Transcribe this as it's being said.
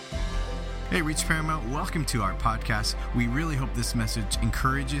Hey, Reach Paramount, welcome to our podcast. We really hope this message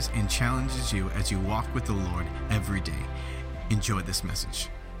encourages and challenges you as you walk with the Lord every day. Enjoy this message.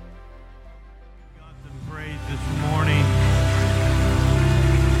 God, some praise this morning.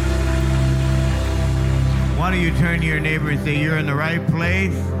 Why don't you turn to your neighbor and say, you're in the right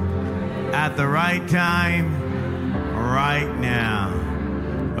place, at the right time, right now.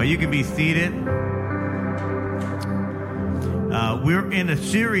 Well, you can be seated. We're in a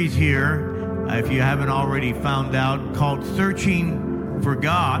series here, if you haven't already found out, called Searching for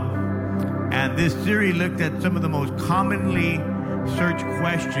God. And this series looked at some of the most commonly searched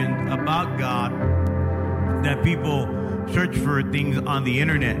questions about God that people search for things on the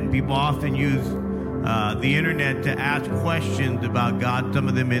internet. And people often use the internet to ask questions about God. Some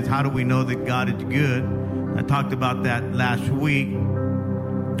of them is, how do we know that God is good? I talked about that last week.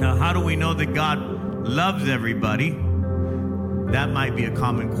 How do we know that God loves everybody? That might be a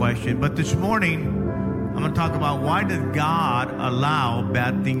common question. But this morning, I'm going to talk about, why does God allow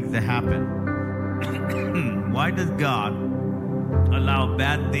bad things to happen? Why does God allow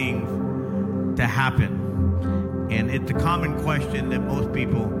bad things to happen? And it's a common question that most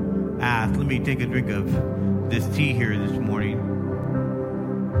people ask. Let me take a drink of this tea here this morning.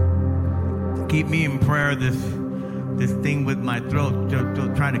 Keep me in prayer, this thing with my throat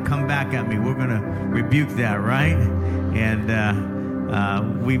trying to come back at me. We're going to rebuke that, right? And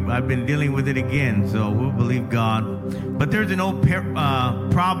I've been dealing with it again, so we'll believe God. But there's an old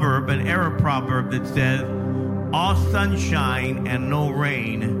proverb, an Arab proverb that says, all sunshine and no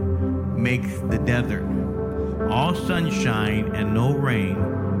rain makes the desert. All sunshine and no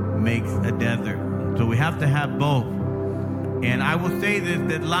rain makes a desert. So we have to have both. And I will say this,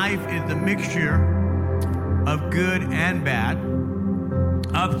 that life is a mixture of good and bad,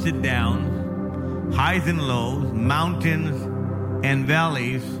 ups and downs, highs and lows, mountains and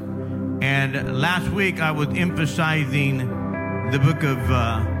valleys. And last week I was emphasizing the book of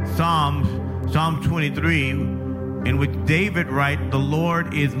Psalm 23, in which David writes, the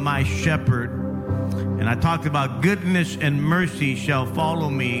Lord is my shepherd. And I talked about goodness and mercy shall follow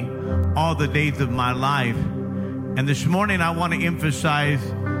me all the days of my life. And this morning I want to emphasize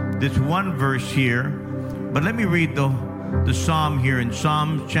this one verse here. But let me read the psalm here in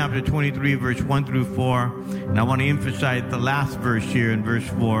Psalm chapter 23, verse 1 through 4. And I want to emphasize the last verse here in verse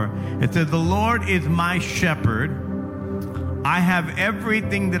 4. It says, the Lord is my shepherd. I have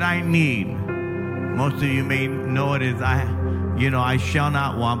everything that I need. Most of you may know it as I shall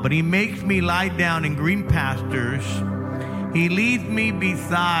not want. But he makes me lie down in green pastures. He leads me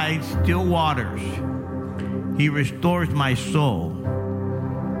beside still waters. He restores my soul.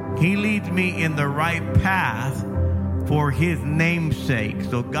 He leads me in the right path for his name's sake.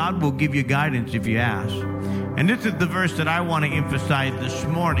 So God will give you guidance if you ask. And this is the verse that I want to emphasize this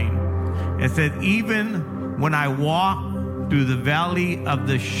morning. It says, even when I walk through the valley of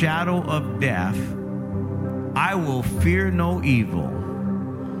the shadow of death, I will fear no evil,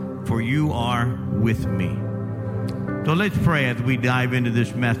 for you are with me. So let's pray as we dive into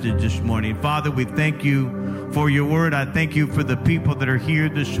this message this morning. Father, we thank you for your word. I thank you for the people that are here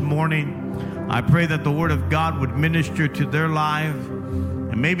this morning. I pray that the word of God would minister to their lives.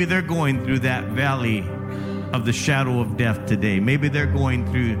 And maybe they're going through that valley of the shadow of death today. Maybe they're going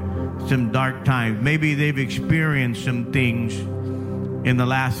through some dark times. Maybe they've experienced some things in the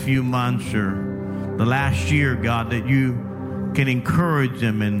last few months or the last year, God, that you can encourage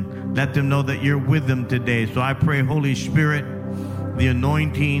them and let them know that you're with them today. So I pray, Holy Spirit, the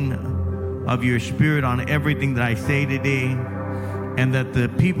anointing of your Spirit on everything that I say today, and that the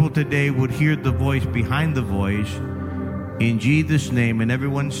people today would hear the voice behind the voice, in Jesus' name. And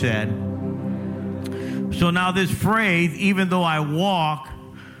everyone said. So now this phrase, even though I walk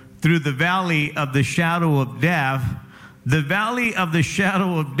through the valley of the shadow of death, the valley of the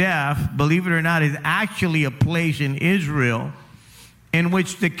shadow of death, believe it or not, is actually a place in Israel in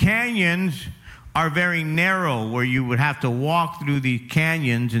which the canyons are very narrow, where you would have to walk through these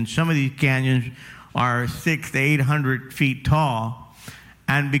canyons, and some of these canyons are 600 to 800 feet tall.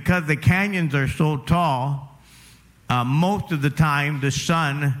 And because the canyons are so tall, most of the time the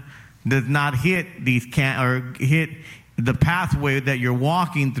sun does not hit these hit the pathway that you're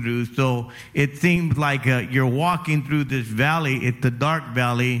walking through. So it seems like you're walking through this valley. It's a dark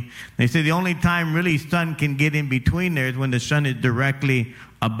valley. They say the only time really sun can get in between there is when the sun is directly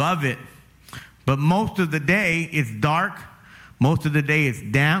above it. But most of the day it's dark. Most of the day it's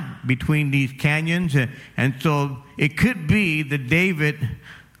damp between these canyons. And so it could be that David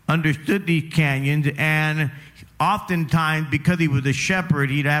understood these canyons, and oftentimes, because he was a shepherd,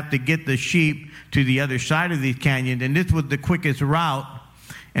 he'd have to get the sheep to the other side of these canyons, and this was the quickest route.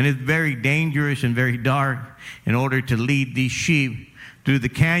 And it's very dangerous and very dark in order to lead these sheep through the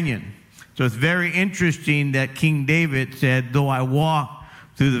canyon. So it's very interesting that King David said, though I walk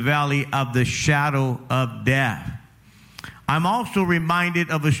through the valley of the shadow of death. I'm also reminded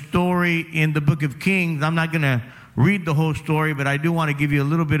of a story in the book of Kings. I'm not going to read the whole story, but I do want to give you a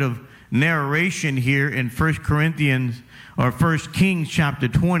little bit of narration here in 1 Kings chapter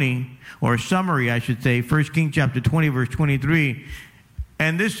 20, or summary, I should say, 1 Kings chapter 20, verse 23.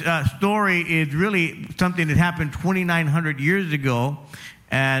 And this story is really something that happened 2,900 years ago.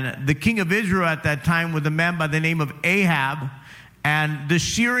 And the king of Israel at that time was a man by the name of Ahab. And the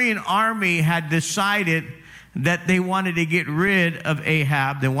Syrian army had decided that they wanted to get rid of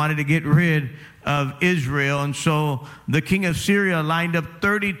Ahab. They wanted to get rid of Israel. And so the king of Syria lined up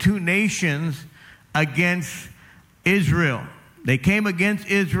 32 nations against Israel. They came against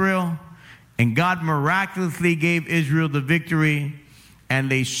Israel, and God miraculously gave Israel the victory. And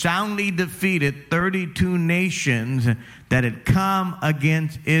they soundly defeated 32 nations that had come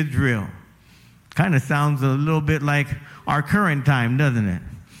against Israel. Kind of sounds a little bit like our current time, doesn't it?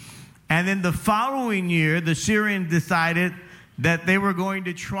 And then the following year, the Syrians decided that they were going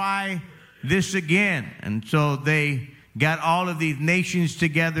to try this again. And so they got all of these nations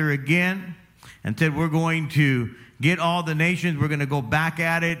together again and said, we're going to get all the nations. We're going to go back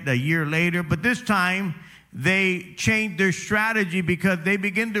at it a year later. But this time, they changed their strategy because they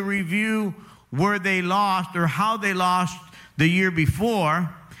began to review where they lost or how they lost the year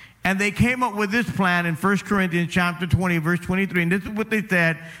before. And they came up with this plan in 1 Corinthians chapter 20, verse 23. And this is what they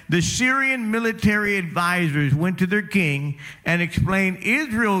said. The Syrian military advisors went to their king and explained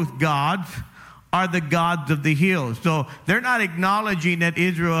Israel's gods are the gods of the hills. So they're not acknowledging that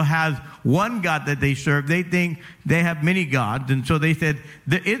Israel has one God that they serve. They think they have many gods. And so they said,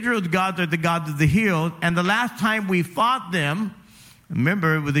 Israel's gods are the gods of the hills. And the last time we fought them,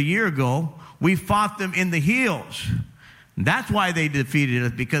 remember it was a year ago, we fought them in the hills. That's why they defeated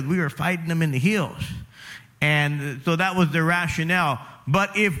us, because we were fighting them in the hills. And so that was their rationale.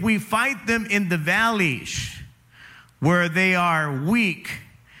 But if we fight them in the valleys where they are weak,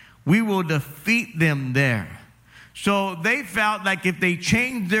 we will defeat them there. So they felt like if they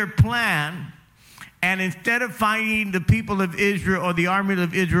changed their plan, and instead of fighting the people of Israel or the army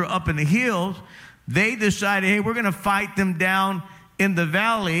of Israel up in the hills, they decided, hey, we're going to fight them down in the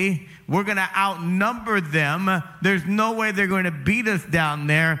valley. We're going to outnumber them. There's no way they're going to beat us down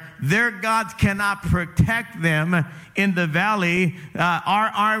there. Their gods cannot protect them in the valley. Our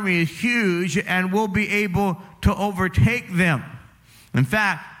army is huge, and we'll be able to overtake them. In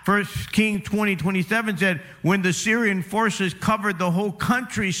fact, 1 Kings 20:27 said, when the Syrian forces covered the whole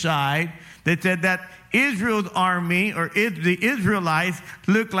countryside, they said that Israel's army, or the Israelites,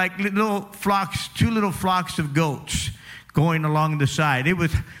 looked like two little flocks of goats going along the side.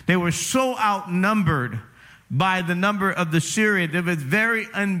 They were so outnumbered by the number of the Syrians. It was very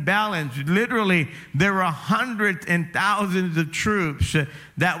unbalanced. Literally, there were hundreds and thousands of troops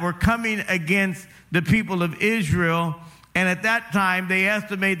that were coming against the people of Israel. And at that time, they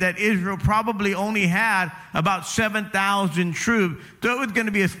estimate that Israel probably only had about 7,000 troops. So it was going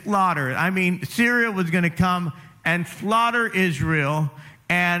to be a slaughter. I mean, Syria was going to come and slaughter Israel,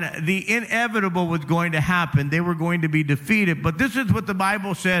 and the inevitable was going to happen. They were going to be defeated. But this is what the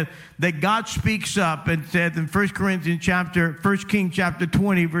Bible says, that God speaks up and says in 1 Kings chapter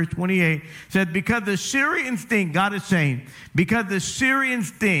 20, verse 28, said, because the Syrians think, God is saying, because the Syrians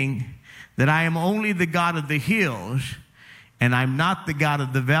think that I am only the God of the hills, and I'm not the God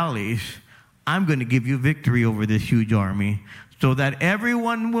of the valleys, I'm going to give you victory over this huge army so that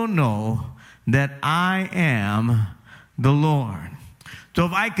everyone will know that I am the Lord. So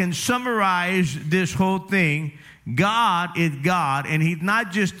if I can summarize this whole thing, God is God, and he's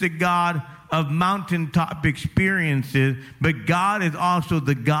not just the God of mountaintop experiences, but God is also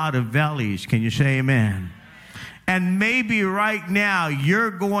the God of valleys. Can you say amen? And maybe right now you're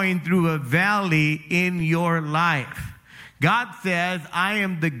going through a valley in your life. God says, I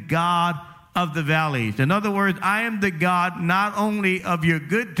am the God of the valleys. In other words, I am the God not only of your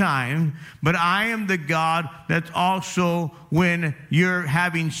good times, but I am the God that's also when you're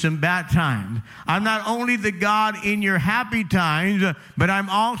having some bad times. I'm not only the God in your happy times, but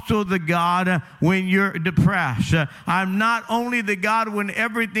I'm also the God when you're depressed. I'm not only the God when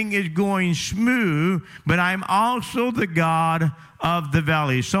everything is going smooth, but I'm also the God of the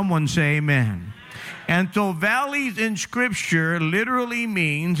valleys. Someone say amen. And so valleys in Scripture literally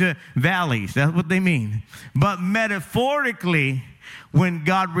means valleys. That's what they mean. But metaphorically, when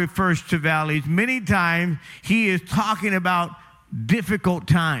God refers to valleys, many times he is talking about difficult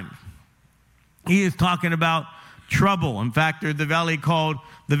times. He is talking about trouble. In fact, there's the valley called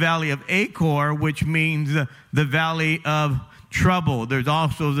the valley of Achor, which means the valley of trouble. There's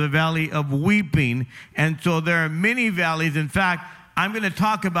also the valley of weeping. And so there are many valleys. In fact, I'm going to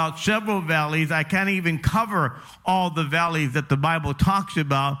talk about several valleys. I can't even cover all the valleys that the Bible talks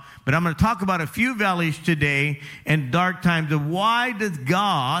about, but I'm going to talk about a few valleys today in dark times of why does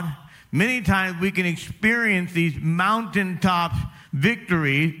God, many times we can experience these mountaintop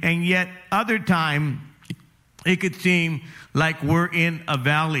victories, and yet other time it could seem like we're in a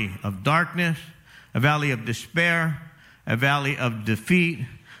valley of darkness, a valley of despair, a valley of defeat,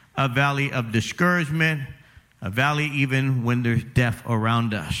 a valley of discouragement, a valley even when there's death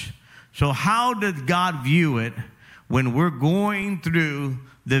around us. So how does God view it when we're going through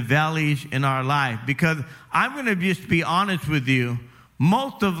the valleys in our life? Because I'm going to just be honest with you,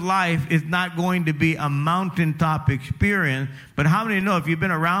 most of life is not going to be a mountaintop experience, but how many know if you've been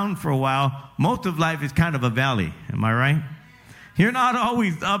around for a while, most of life is kind of a valley. Am I right? You're not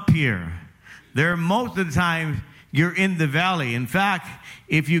always up here. Most of the time, you're in the valley. In fact,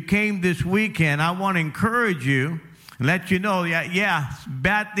 if you came this weekend, I want to encourage you and let you know that,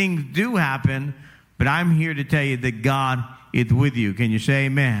 bad things do happen, but I'm here to tell you that God is with you. Can you say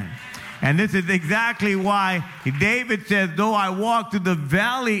amen? And this is exactly why David says, though I walk through the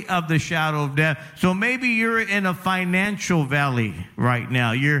valley of the shadow of death. So maybe you're in a financial valley right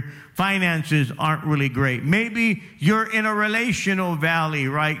now. Your finances aren't really great. Maybe you're in a relational valley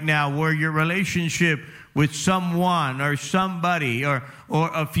right now where your relationship with someone or somebody or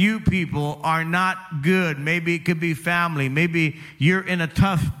a few people are not good. Maybe it could be family. Maybe you're in a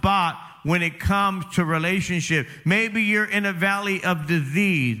tough spot when it comes to relationship. Maybe you're in a valley of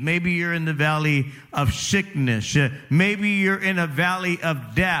disease. Maybe you're in the valley of sickness. Maybe you're in a valley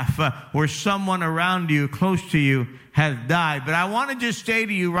of death where someone around you, close to you, has died. But I want to just say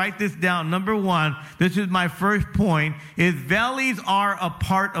to you, write this down. Number one, this is my first point, is valleys are a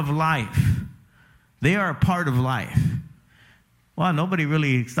part of life. They are a part of life. Well, nobody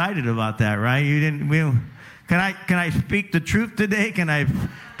really excited about that, right? Can I speak the truth today? Can I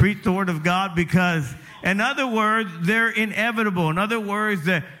preach the word of God? Because, in other words, they're inevitable. In other words,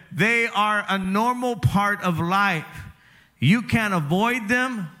 they are a normal part of life. You can't avoid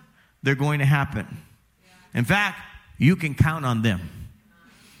them. They're going to happen. In fact, you can count on them.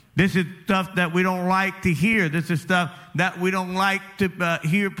 This is stuff that we don't like to hear. This is stuff that we don't like to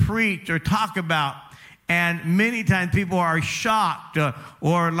hear preached or talk about. And many times people are shocked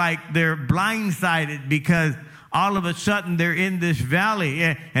or like they're blindsided because all of a sudden they're in this valley.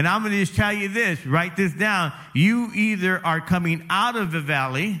 And I'm going to just tell you this, write this down. You either are coming out of the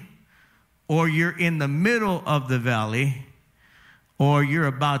valley, or you're in the middle of the valley, or you're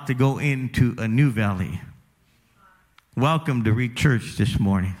about to go into a new valley. Welcome to Reed Church this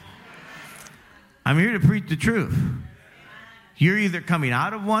morning. I'm here to preach the truth. You're either coming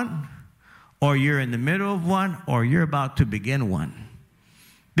out of one, or you're in the middle of one, or you're about to begin one.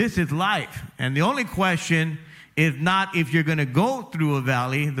 This is life. And the only question is not if you're going to go through a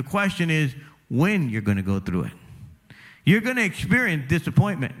valley. The question is when you're going to go through it. You're going to experience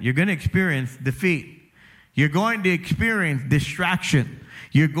disappointment. You're going to experience defeat. You're going to experience distraction.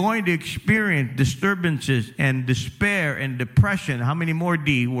 You're going to experience disturbances and despair and depression. How many more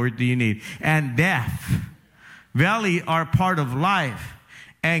D words do you need? And death. Valleys are part of life.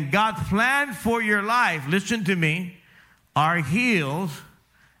 And God's plan for your life, listen to me, are hills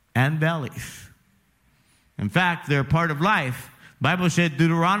and valleys. In fact, they're part of life. The Bible said,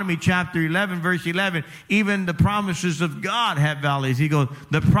 Deuteronomy chapter 11, verse 11, even the promises of God have valleys. He goes,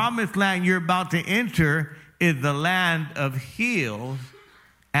 the promised land you're about to enter is the land of hills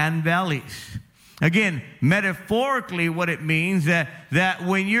and valleys. Again, metaphorically, what it means that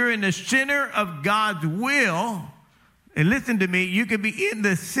when you're in the center of God's will, and listen to me, you can be in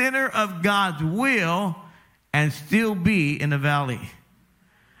the center of God's will and still be in a valley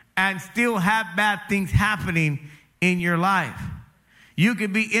and still have bad things happening in your life. You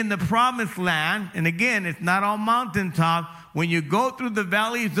can be in the promised land, and again, it's not all mountaintop. When you go through the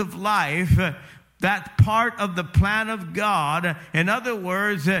valleys of life, that's part of the plan of God. In other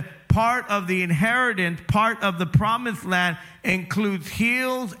words, part of the inheritance, part of the promised land includes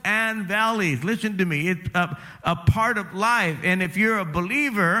hills and valleys. Listen to me. It's a part of life. And if you're a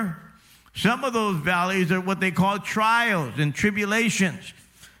believer, some of those valleys are what they call trials and tribulations.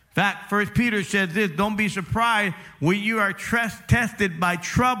 In fact, 1 Peter says this, don't be surprised when you are tested by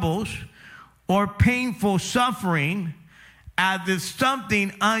troubles or painful suffering as if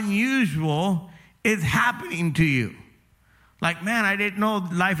something unusual is happening to you. Like, man, I didn't know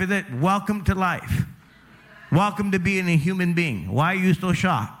life is it. Welcome to life. Welcome to being a human being. Why are you so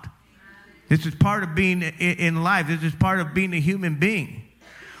shocked? This is part of being in life. This is part of being a human being.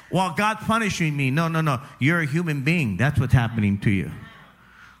 well, God's punishing me. No. You're a human being. That's what's happening to you.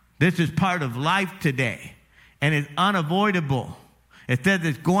 This is part of life today, and it's unavoidable. It says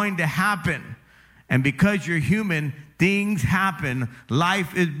it's going to happen. And because you're human, things happen.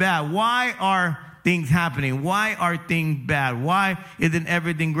 Life is bad. Why are things happening? Why are things bad? Why isn't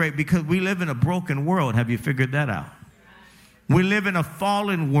everything great? Because we live in a broken world. Have you figured that out? We live in a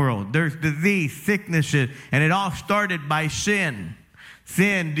fallen world. There's disease, sicknesses, and it all started by sin.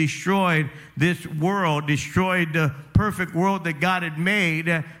 Sin destroyed this world, destroyed the perfect world that God had made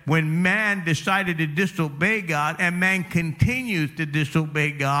when man decided to disobey God, and man continues to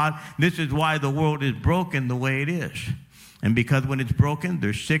disobey God. This is why the world is broken the way it is. And because when it's broken,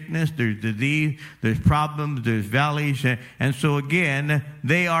 there's sickness, there's disease, there's problems, there's valleys. And so again,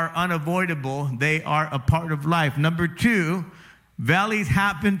 they are unavoidable. They are a part of life. Number two, valleys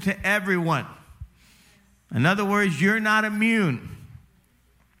happen to everyone. In other words, you're not immune.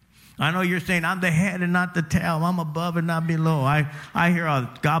 I know you're saying, I'm the head and not the tail. I'm above and not below. I hear,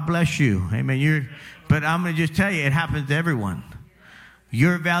 God bless you. Amen. But I'm going to just tell you, it happens to everyone.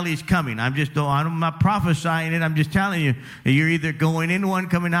 Your valley is coming. I'm not prophesying it. I'm just telling you, you're either going in one,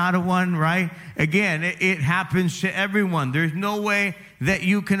 coming out of one, right? Again, it happens to everyone. There's no way that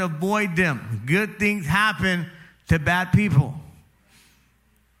you can avoid them. Good things happen to bad people.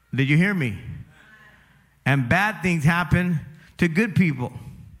 Did you hear me? And bad things happen to good people.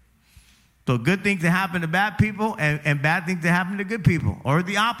 So good things that happen to bad people and bad things that happen to good people, or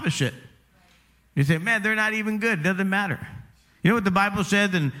the opposite. You say, man, they're not even good. Doesn't matter. You know what the Bible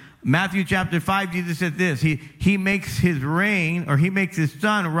says in Matthew chapter 5? Jesus said this, he makes his rain, or he makes his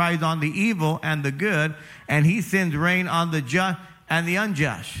sun rise on the evil and the good, and he sends rain on the just and the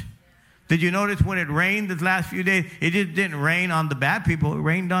unjust. Did you notice when it rained this last few days, it just didn't rain on the bad people, it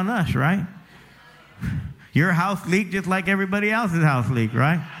rained on us, right? Your house leaked just like everybody else's house leaked,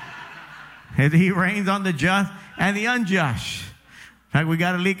 right? He rains on the just and the unjust. Like we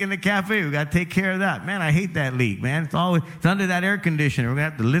got a leak in the cafe. We got to take care of that. Man, I hate that leak, man. It's under that air conditioner. We're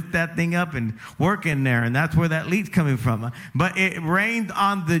going to have to lift that thing up and work in there, and that's where that leak's coming from. But it rains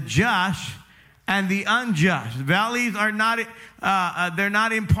on the just and the unjust. Valleys are not, they're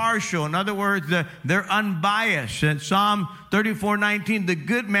not impartial. In other words, they're unbiased. In Psalm 34:19, the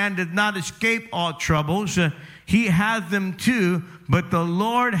good man does not escape all troubles. He has them too, but the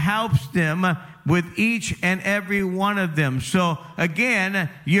Lord helps them with each and every one of them. So again,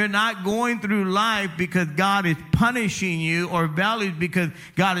 you're not going through life because God is punishing you, or valleys because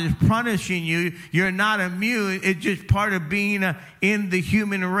God is punishing you. You're not immune. It's just part of being in the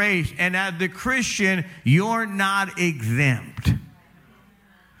human race. And as the Christian, you're not exempt.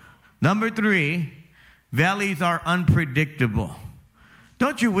 Number three, valleys are unpredictable.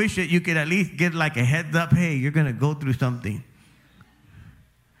 Don't you wish that you could at least get like a heads up? Hey, you're going to go through something.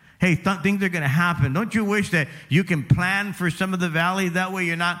 Hey, things are going to happen. Don't you wish that you can plan for some of the valleys? That way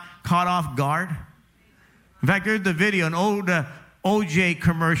you're not caught off guard. In fact, there's the video, an old OJ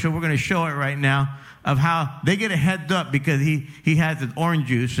commercial. We're going to show it right now, of how they get a heads up because he has his orange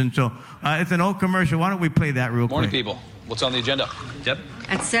juice. And so it's an old commercial. Why don't we play that real quick? Morning, people. What's on the agenda? Deb?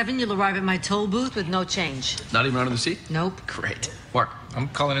 At 7, you'll arrive at my toll booth with no change. Not even under the seat? Nope. Great. Mark? I'm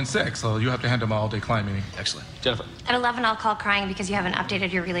calling in sick, so you have to handle my all-day client meeting. Excellent. Jennifer? At 11, I'll call crying because you haven't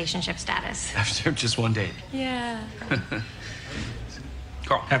updated your relationship status. After just one date? Yeah.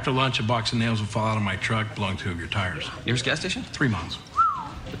 Carl? After lunch, a box of nails will fall out of my truck, blowing 2 of your tires. Nearest gas station? 3 miles.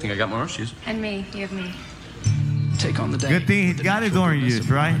 Good thing I got my orange juice. And me. You have me. Take on the day. Good thing he's got his orange juice,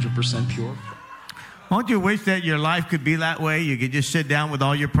 right? 100% pure. Won't you wish that your life could be that way? You could just sit down with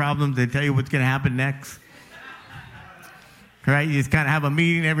all your problems and tell you what's going to happen next. Right? You just kind of have a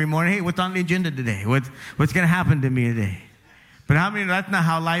meeting every morning. Hey, what's on the agenda today? What's going to happen to me today? But how many? That's not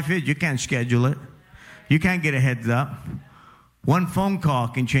how life is. You can't schedule it. You can't get a heads up. One phone call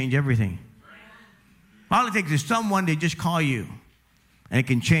can change everything. All it takes is someone to just call you, and it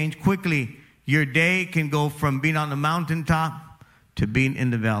can change quickly. Your day can go from being on the mountaintop to being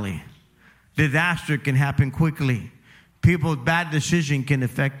in the valley. Disaster can happen quickly. People's bad decision can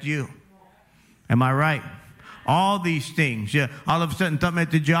affect you. Am I right? All these things. Yeah, all of a sudden, something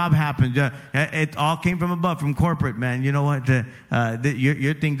at the job happens. It all came from above, from corporate, man. You know what?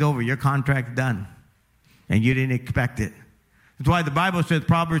 Your thing's over. Your contract's done. And you didn't expect it. That's why the Bible says,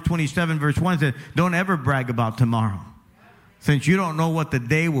 Proverbs 27, verse 1 says, don't ever brag about tomorrow, since you don't know what the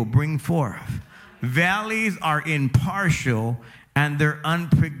day will bring forth. Valleys are impartial and they're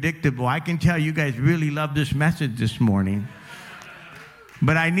unpredictable. I can tell you guys really love this message this morning.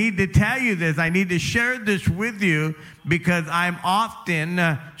 But I need to tell you this. I need to share this with you because I'm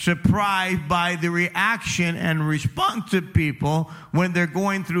often surprised by the reaction and response of people when they're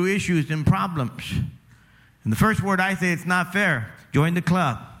going through issues and problems. And the first word I say, it's not fair. Join the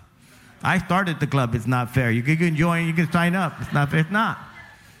club. I started the club. It's not fair. You can join. You can sign up. It's not fair. It's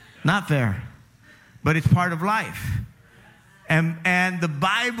not fair. But it's part of life. And the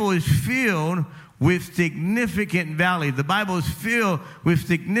Bible is filled with significant valleys. The Bible is filled with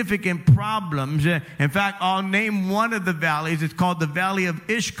significant problems. In fact, I'll name one of the valleys. It's called the Valley of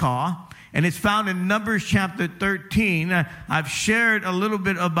Eshcol, and it's found in Numbers chapter 13. I've shared a little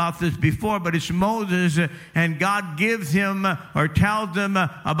bit about this before, but it's Moses, and God gives him or tells them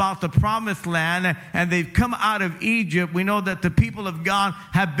about the promised land, and they've come out of Egypt. We know that the people of God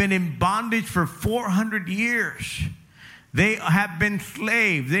have been in bondage for 400 years. They have been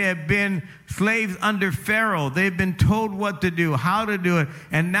slaves. They have been slaves under Pharaoh. They've been told what to do, how to do it,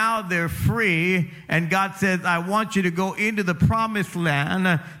 and now they're free. And God says, I want you to go into the promised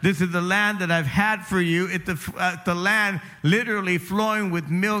land. This is the land that I've had for you. It's the land literally flowing with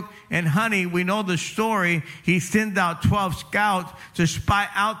milk and honey. We know the story. He sends out 12 scouts to spy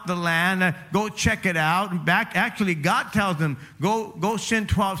out the land. Go check it out. Actually, God tells them, go send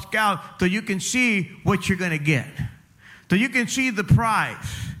 12 scouts so you can see what you're going to get. So you can see the prize.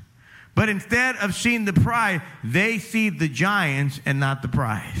 But instead of seeing the prize, they see the giants and not the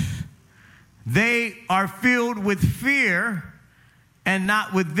prize. They are filled with fear and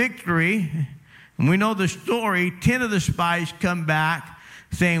not with victory. And we know the story. 10 of the spies come back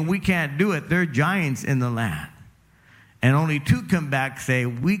saying, we can't do it. There are giants in the land. And only 2 come back say,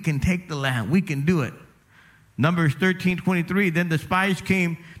 we can take the land. We can do it. Numbers 13:23. Then the spies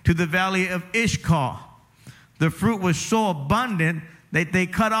came to the valley of Eshcol. The fruit was so abundant that they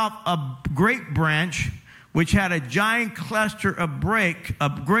cut off a grape branch which had a giant cluster of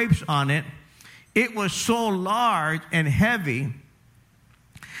grapes on it. It was so large and heavy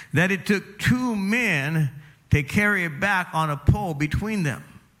that it took 2 men to carry it back on a pole between them.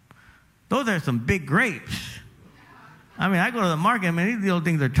 Those are some big grapes. I mean, I go to the market, these little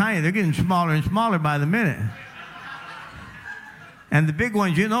things are tiny. They're getting smaller and smaller by the minute. And the big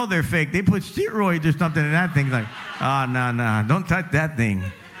ones, they're fake. They put steroids or something in that thing. Like, oh, no, don't touch that thing.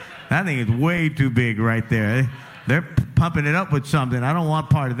 That thing is way too big right there. They're pumping it up with something. I don't want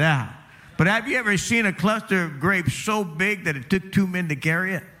part of that. But have you ever seen a cluster of grapes so big that it took 2 men to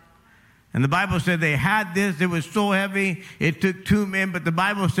carry it? And the Bible said they had this. It was so heavy, it took 2 men. But the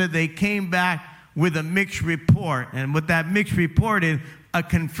Bible said they came back with a mixed report. And what that mixed report is, a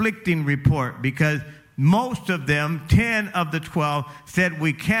conflicting report, because most of them, 10 of the 12, said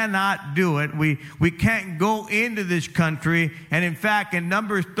we cannot do it. We can't go into this country. And in fact, in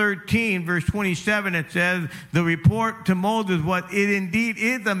Numbers 13, verse 27, it says, the report to Moses was, it indeed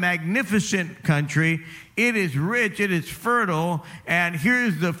is a magnificent country. It is rich, it is fertile, and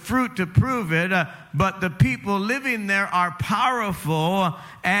here's the fruit to prove it. But the people living there are powerful.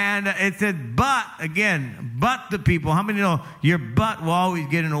 And it said, but the people. How many know your but will always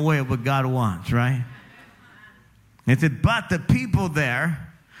get in the way of what God wants, right? It said, but the people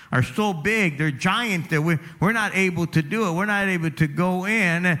there are so big, they're giants there. We're not able to do it. We're not able to go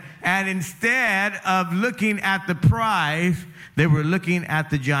in. And instead of looking at the prize, they were looking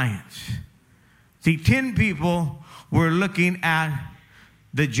at the giants. See, 10 people were looking at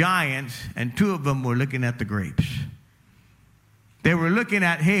the giants, and 2 of them were looking at the grapes. They were looking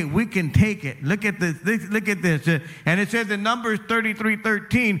at, hey, we can take it. Look at this. Look at this. And it says in Numbers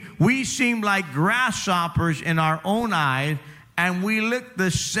 33:13, we seem like grasshoppers in our own eyes, and we look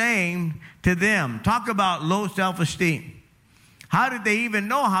the same to them. Talk about low self-esteem. How did they even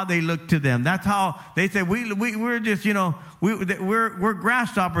know how they looked to them? That's how they said, we're just, we're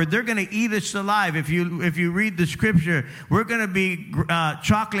grasshoppers. They're going to eat us alive. If you read the scripture, we're going to be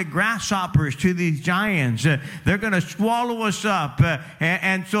chocolate grasshoppers to these giants. They're going to swallow us up.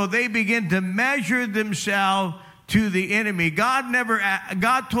 And so they begin to measure themselves to the enemy.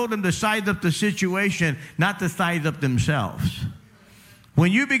 God told them to size up the situation, not to size up themselves.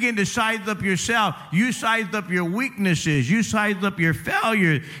 When you begin to size up yourself, you size up your weaknesses, you size up your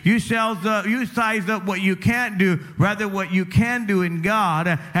failures, you size up what you can't do, rather what you can do in God.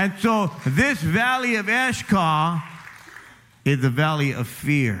 And so this valley of Eshcol is the valley of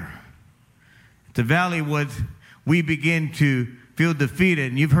fear. It's a valley where we begin to feel defeated.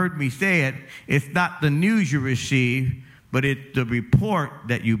 And you've heard me say it, it's not the news you receive, but it's the report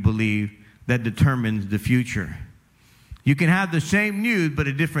that you believe that determines the future. You can have the same news, but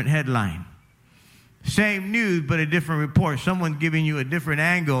a different headline. Same news, but a different report. Someone's giving you a different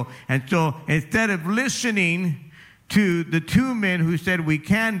angle. And so instead of listening to the 2 men who said we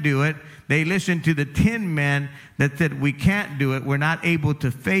can do it. They listened to the 10 men that said we can't do it. We're not able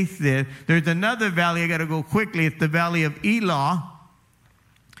to face this. There's another valley. I got to go quickly. It's the valley of Elah.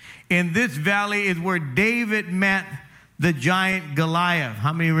 In this valley is where David met the giant Goliath.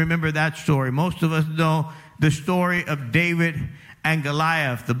 How many remember that story? Most of us know the story of David and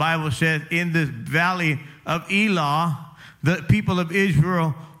Goliath. The Bible says in this valley of Elah, the people of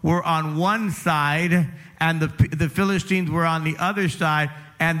Israel were on one side and the Philistines were on the other side,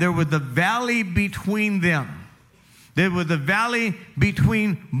 and there was a valley between them. There was a valley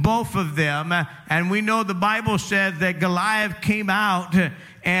between both of them, and we know the Bible says that Goliath came out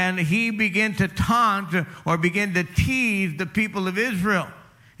and he began to taunt or began to tease the people of Israel.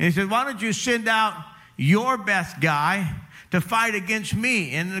 And he said, why don't you send out your best guy to fight against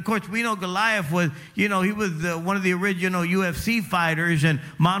me? And of course, we know Goliath was, he was one of the original UFC fighters, and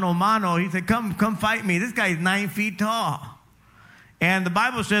mano mano. He said, come fight me. This guy's 9 feet tall. And the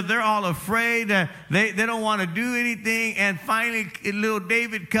Bible says they're all afraid. They don't want to do anything. And finally, little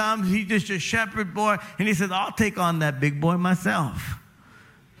David comes. He's just a shepherd boy. And he says, I'll take on that big boy myself,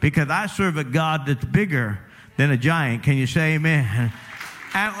 because I serve a God that's bigger than a giant. Can you say amen?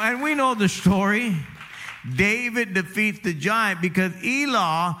 And we know the story. David defeats the giant because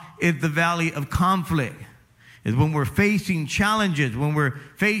Elah is the valley of conflict. It's when we're facing challenges, when we're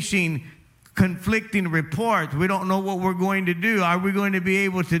facing conflicting reports. We don't know what we're going to do. Are we going to be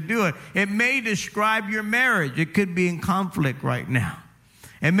able to do it? It may describe your marriage. It could be in conflict right now.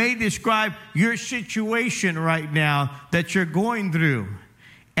 It may describe your situation right now that you're going through.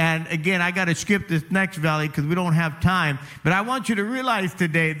 And again, I got to skip this next valley because we don't have time. But I want you to realize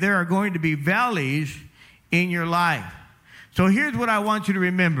today there are going to be valleys in your life. So here's what I want you to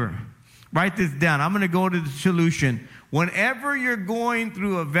remember. Write this down. I'm going to go to the solution. Whenever you're going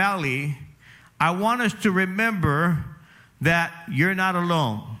through a valley, I want us to remember that you're not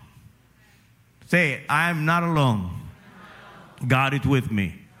alone. Say it. I am not alone. God is with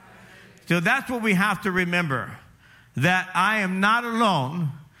me. So that's what we have to remember. That I am not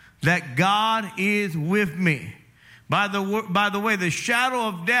alone. That God is with me. By the way, the shadow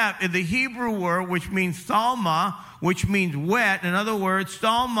of death is the Hebrew word which means salma, which means wet. In other words,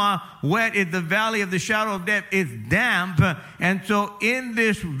 salma, wet, is the valley of the shadow of death. It's damp. And so in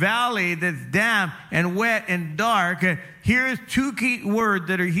this valley that's damp and wet and dark, here's 2 key words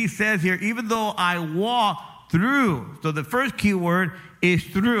that he says here, even though I walk through. So the first key word is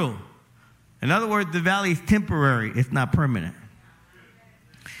through. In other words, the valley is temporary. It's not permanent.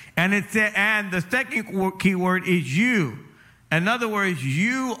 And the second key word is you. In other words,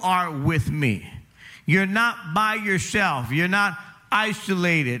 you are with me. You're not by yourself. You're not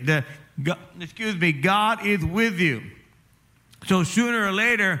isolated. God is with you. So sooner or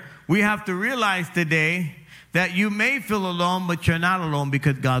later, we have to realize today that you may feel alone, but you're not alone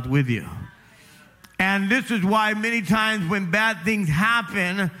because God's with you. And this is why many times when bad things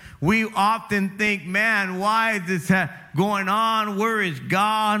happen, we often think, man, why is this going on? Where is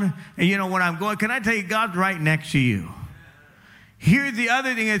God? And when I'm going, can I tell you, God's right next to you. Here's the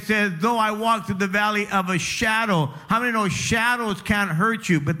other thing. It says, though I walk through the valley of a shadow. How many know shadows can't hurt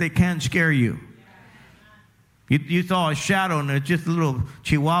you, but they can scare you? You saw a shadow and it's just a little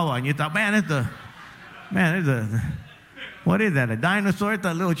chihuahua, and you thought, what is that, a dinosaur? It's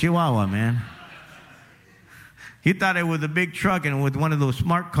a little chihuahua, man. He thought it was a big truck and with one of those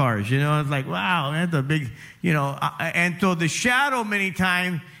smart cars, It's like, wow, that's a big, And so the shadow many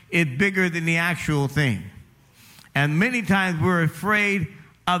times is bigger than the actual thing. And many times we're afraid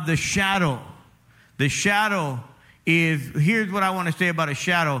of the shadow. The shadow here's what I want to say about a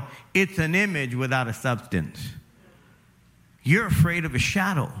shadow. It's an image without a substance. You're afraid of a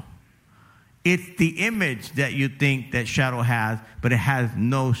shadow. It's the image that you think that shadow has, but it has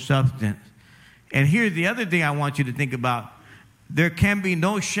no substance. And here's the other thing I want you to think about. There can be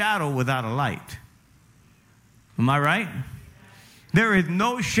no shadow without a light. Am I right? There is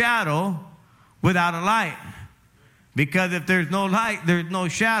no shadow without a light. Because if there's no light, there's no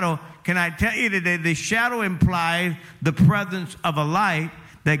shadow. Can I tell you today, the shadow implies the presence of a light,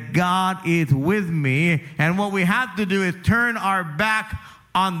 that God is with me. And what we have to do is turn our back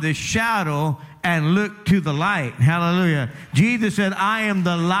on the shadow and look to the light. Hallelujah. Jesus said, I am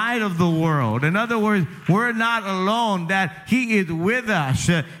the light of the world. In other words, we're not alone, that he is with us.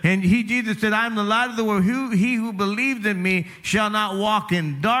 And Jesus said, I am the light of the world. He who believes in me shall not walk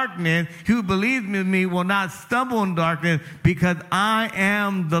in darkness. He who believes in me will not stumble in darkness, because I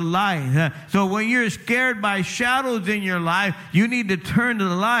am the light. So when you're scared by shadows in your life, you need to turn to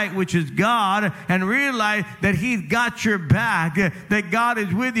the light, which is God, and realize that he's got your back, that God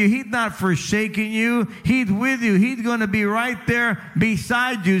is with you. He's not forsaken forsaken you. He's with you. He's going to be right there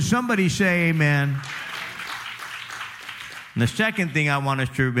beside you. Somebody say amen. And the second thing I want us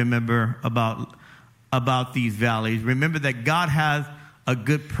to remember about these valleys, remember that God has a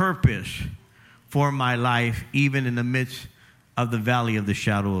good purpose for my life, even in the midst of the valley of the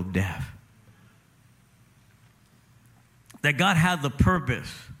shadow of death. That God has a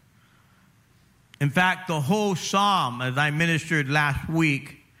purpose. In fact, the whole psalm, as I ministered last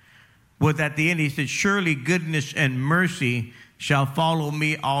week, was at the end, he said, surely goodness and mercy shall follow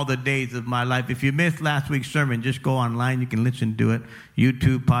me all the days of my life. If you missed last week's sermon, just go online. You can listen to it.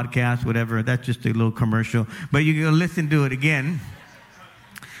 YouTube, podcast, whatever. That's just a little commercial. But you can listen to it again.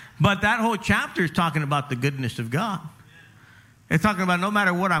 But that whole chapter is talking about the goodness of God. It's talking about no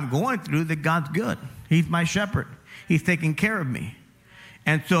matter what I'm going through, that God's good. He's my shepherd. He's taking care of me.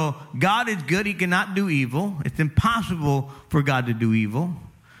 And so God is good. He cannot do evil. It's impossible for God to do evil.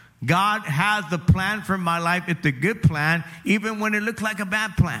 God has the plan for my life. It's a good plan, even when it looks like a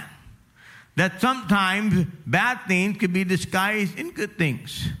bad plan. That sometimes bad things can be disguised in good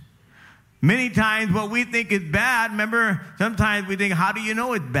things. Many times what we think is bad, remember, sometimes we think, how do you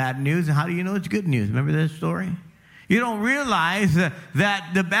know it's bad news and how do you know it's good news? Remember that story? You don't realize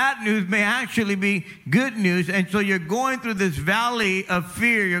that the bad news may actually be good news. And so you're going through this valley of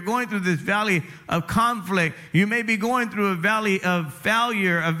fear. You're going through this valley of conflict. You may be going through a valley of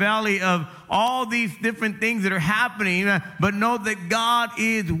failure, a valley of all these different things that are happening. But know that God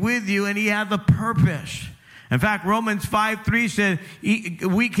is with you and he has a purpose. In fact, Romans 5:3 says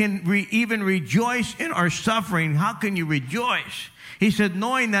we can even rejoice in our suffering. How can you rejoice? He said,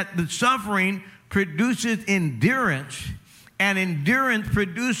 knowing that the suffering produces endurance, and endurance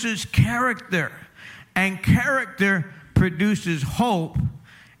produces character, and character produces hope,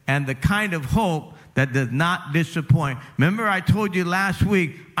 and the kind of hope that does not disappoint. Remember, I told you last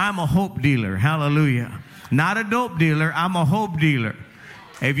week, I'm a hope dealer. Hallelujah. Not a dope dealer, I'm a hope dealer.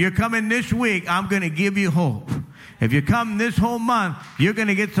 If you're coming this week, I'm going to give you hope. If you come this whole month, you're going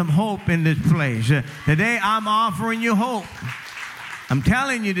to get some hope in this place. Today, I'm offering you hope. I'm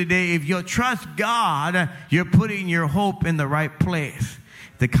telling you today, if you'll trust God, you're putting your hope in the right place.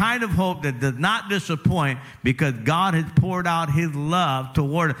 The kind of hope that does not disappoint because God has poured out his love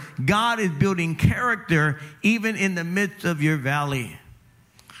toward it. God is building character even in the midst of your valley.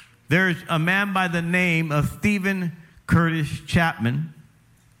 There's a man by the name of Stephen Curtis Chapman,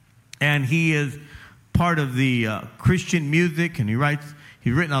 and he is part of the Christian music, and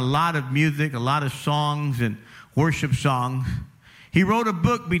he's written a lot of music, a lot of songs and worship songs. He wrote a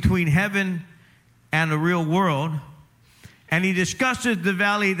book, Between Heaven and the Real World, and he discusses the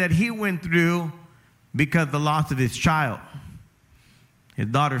valley that he went through because of the loss of his child. His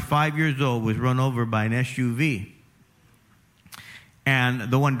daughter, 5 years old, was run over by an SUV.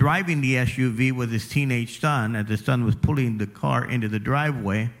 And the one driving the SUV was his teenage son. As the son was pulling the car into the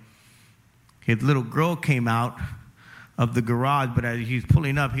driveway, his little girl came out of the garage, but as he's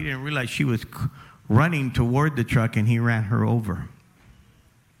pulling up, he didn't realize she was running toward the truck, and he ran her over.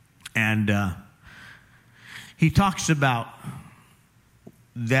 And he talks about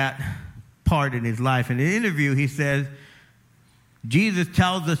that part in his life. In an interview, he says, Jesus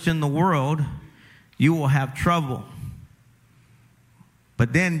tells us in the world, you will have trouble.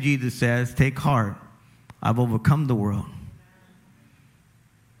 But then Jesus says, take heart, I've overcome the world.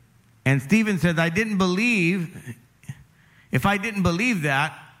 And Stephen says, if I didn't believe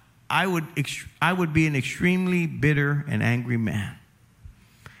that, I would be an extremely bitter and angry man.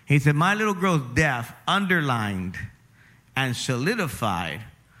 He said, my little girl's death underlined and solidified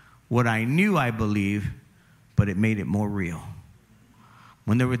what I knew I believed, but it made it more real.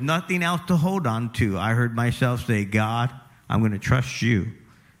 When there was nothing else to hold on to, I heard myself say, God, I'm going to trust you,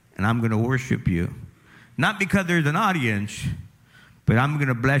 and I'm going to worship you. Not because there's an audience, but I'm going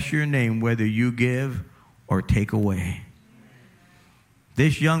to bless your name whether you give or take away.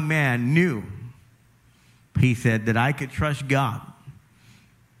 This young man knew, he said, that I could trust God.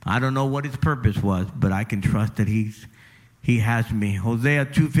 I don't know what his purpose was, but I can trust that he has me. Hosea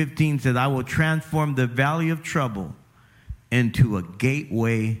 2:15 says, I will transform the valley of trouble into a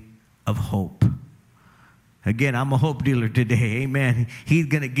gateway of hope. Again, I'm a hope dealer today. Amen. He's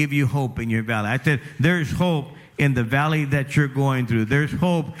going to give you hope in your valley. I said, there's hope in the valley that you're going through. There's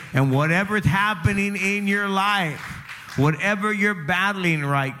hope in whatever's happening in your life. Whatever you're battling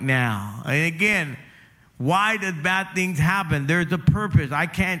right now. And again, why does bad things happen? There's a purpose. I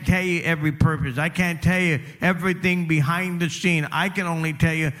can't tell you every purpose. I can't tell you everything behind the scene. I can only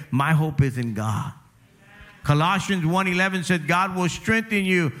tell you my hope is in God. Colossians 1:11 says, God will strengthen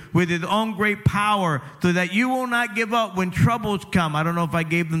you with his own great power so that you will not give up when troubles come. I don't know if I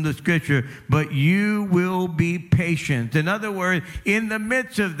gave them the scripture, but you will be patient. In other words, in the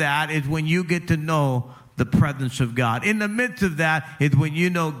midst of that is when you get to know the presence of God. In the midst of that is when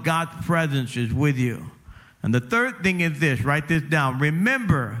you know God's presence is with you. And the third thing is this, write this down.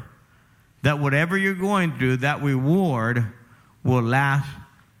 Remember that whatever you're going through, that reward will last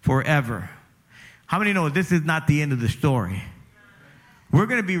forever. How many know this is not the end of the story? We're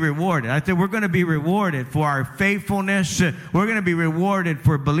going to be rewarded. I said we're going to be rewarded for our faithfulness. We're going to be rewarded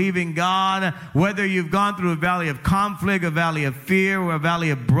for believing God. Whether you've gone through a valley of conflict, a valley of fear, or a valley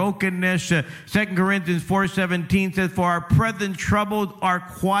of brokenness. 2 Corinthians 4:17 says, for our present troubles are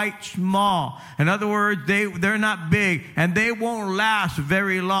quite small. In other words, they're not big and they won't last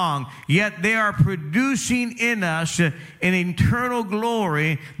very long. Yet they are producing in us an eternal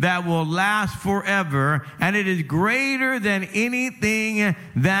glory that will last forever. And it is greater than anything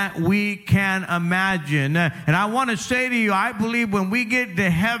that we can imagine. And I want to say to you, I believe when we get to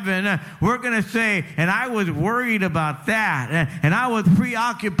heaven, we're going to say, and I was worried about that, and I was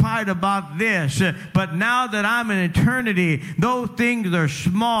preoccupied about this, but now that I'm in eternity, those things are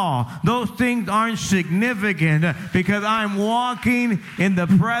small. Those things aren't significant because I'm walking in the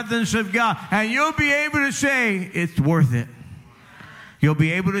presence of God. And you'll be able to say, it's worth it. You'll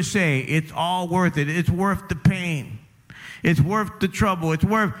be able to say, it's all worth it. It's worth the pain. It's worth the trouble. It's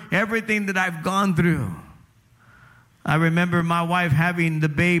worth everything that I've gone through. I remember my wife having the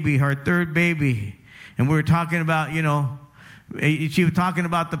baby, her third baby. And we were talking about, she was talking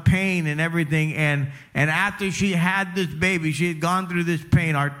about the pain and everything. And after she had this baby, she had gone through this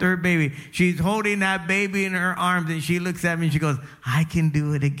pain, our third baby. She's holding that baby in her arms and she looks at me and she goes, I can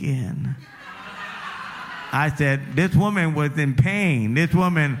do it again. I said, this woman was in pain. This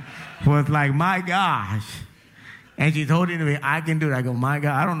woman was like, my gosh. And she's holding me, I can do it. I go, my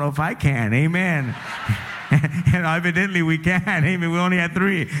God, I don't know if I can. Amen. And evidently we can. Amen. We only had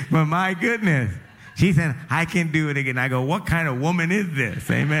 3. But my goodness. She said, I can do it again. I go, what kind of woman is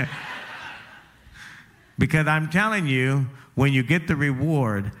this? Amen. Because I'm telling you, when you get the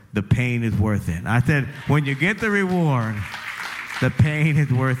reward, the pain is worth it. I said, when you get the reward, the pain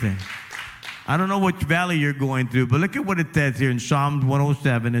is worth it. I don't know which valley you're going through, but look at what it says here in Psalms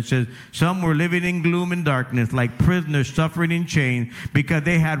 107. It says, some were living in gloom and darkness, like prisoners suffering in chains, because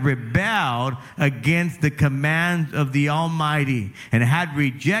they had rebelled against the commands of the Almighty and had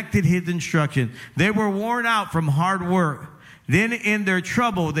rejected his instructions. They were worn out from hard work. Then in their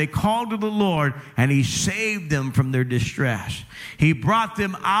trouble, they called to the Lord, and he saved them from their distress. He brought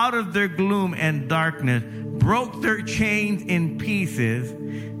them out of their gloom and darkness, broke their chains in pieces.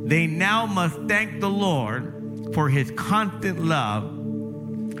 They now must thank the Lord for his constant love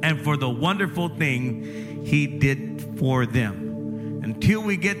and for the wonderful thing he did for them. Until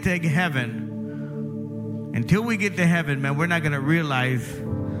we get to heaven, man, we're not going to realize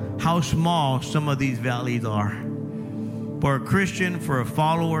how small some of these valleys are. For a Christian, for a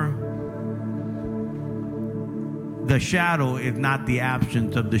follower, the shadow is not the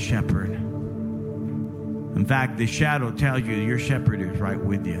absence of the shepherd. In fact, the shadow tells you your shepherd is right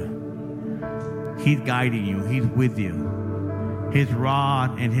with you. He's guiding you. He's with you. His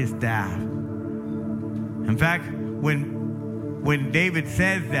rod and his staff. In fact, when David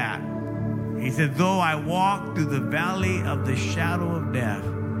says that, he says, though I walk through the valley of the shadow of death,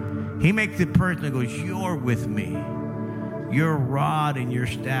 he makes it personal. He goes, you're with me. Your rod and your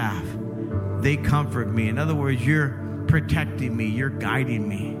staff, they comfort me. In other words, you're protecting me. You're guiding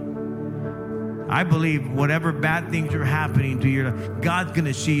me. I believe whatever bad things are happening to your life, God's going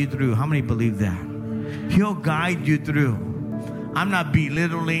to see you through. How many believe that? He'll guide you through. I'm not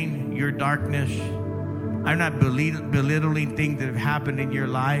belittling your darkness. I'm not belittling things that have happened in your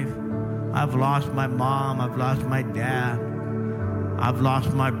life. I've lost my mom. I've lost my dad. I've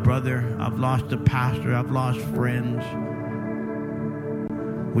lost my brother. I've lost a pastor. I've lost friends.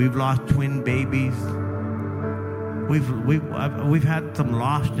 We've lost twin babies. We've had some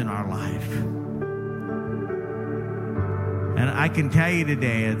lost in our life. And I can tell you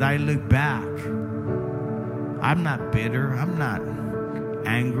today, as I look back, I'm not bitter. I'm not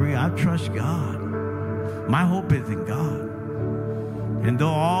angry. I trust God. My hope is in God. And though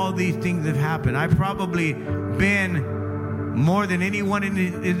all these things have happened, I've probably been more than anyone in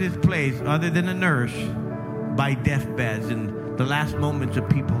this place, other than a nurse, by deathbeds and the last moments of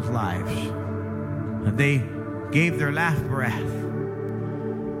people's lives. They gave their last breath.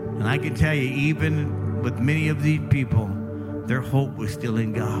 And I can tell you, even with many of these people, their hope was still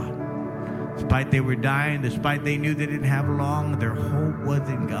in God. Despite they were dying, despite they knew they didn't have long, their hope was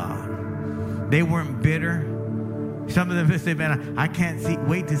in God. They weren't bitter. Some of them said, man, I can't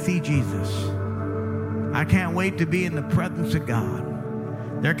wait to see Jesus. I can't wait to be in the presence of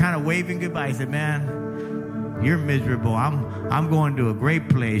God. They're kind of waving goodbye. I said, man, you're miserable. I'm going to a great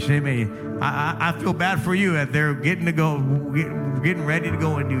place. I feel bad for you that they're getting ready to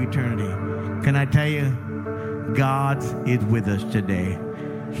go into eternity. Can I tell you, God is with us today.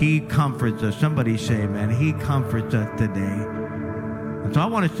 He comforts us. Somebody say, man, He comforts us today. And so I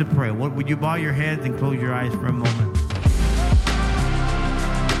want us to pray. Would you bow your heads and close your eyes for a moment?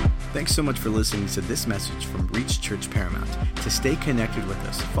 Thanks so much for listening to this message from Reach Church Paramount. To stay connected with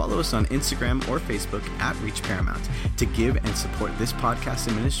us, follow us on Instagram or Facebook at Reach Paramount. To give and support this podcast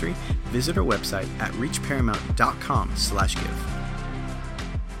and ministry, visit our website at reachparamount.com/give.